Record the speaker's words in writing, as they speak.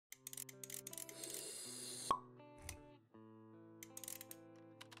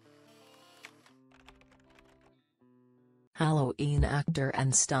Halloween actor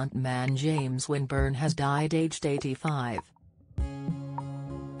and stuntman James Winburn has died aged 85.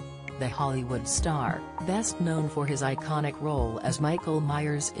 The Hollywood star, best known for his iconic role as Michael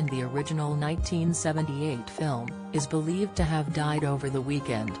Myers in the original 1978 film, is believed to have died over the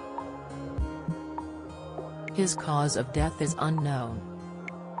weekend. His cause of death is unknown.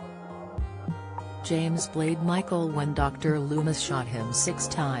 James played Michael when Dr. Loomis shot him 6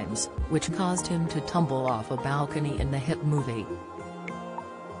 times, which caused him to tumble off a balcony in the hit movie.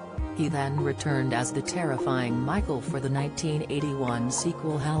 He then returned as the terrifying Michael for the 1981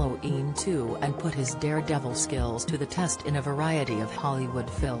 sequel Halloween 2 and put his daredevil skills to the test in a variety of Hollywood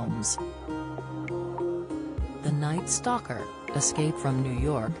films. The Night Stalker, Escape from New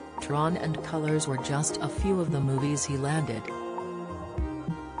York, Tron and Colors were just a few of the movies he landed.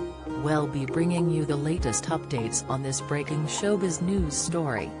 We'll be bringing you the latest updates on this breaking showbiz news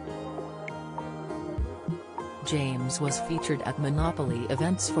story. James was featured at Monopoly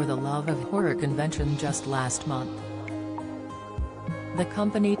Events for the Love of Horror convention just last month. The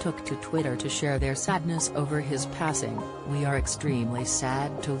company took to Twitter to share their sadness over his passing. "We are extremely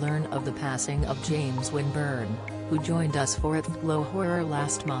sad to learn of the passing of James Winburn, who joined us for at Flow Horror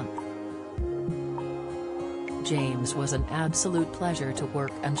last month. James was an absolute pleasure to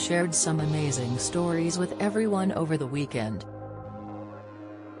work and shared some amazing stories with everyone over the weekend.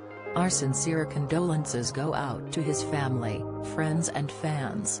 Our sincere condolences go out to his family, friends and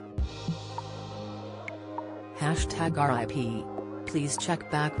fans. #RIP. Please check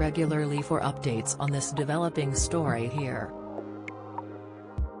back regularly for updates on this developing story here.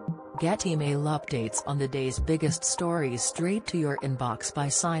 Get email updates on the day's biggest stories straight to your inbox by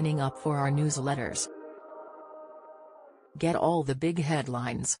signing up for our newsletters. Get all the big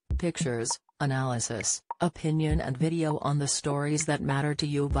headlines, pictures, analysis, opinion and video on the stories that matter to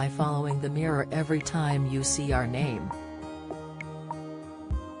you by following the Mirror every time you see our name.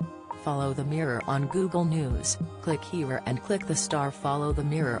 Follow the Mirror on Google News, click here and click the star. Follow the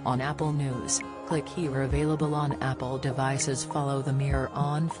Mirror on Apple News, click here. Available on Apple devices. Follow the Mirror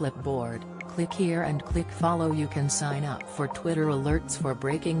on Flipboard, click here and click follow. You can sign up for Twitter alerts for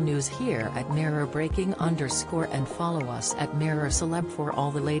breaking news here at @MirrorBreaking_ and follow us at Mirror Celeb for all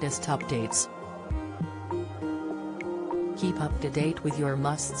the latest updates. Keep up to date with your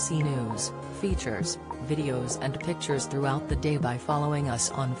must-see news, features, videos and pictures throughout the day by following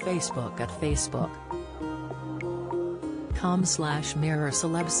us on Facebook at facebook.com/Mirror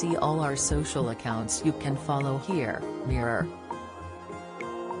Celeb. See all our social accounts you can follow here.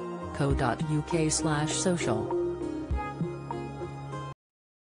 Mirror.co.uk/social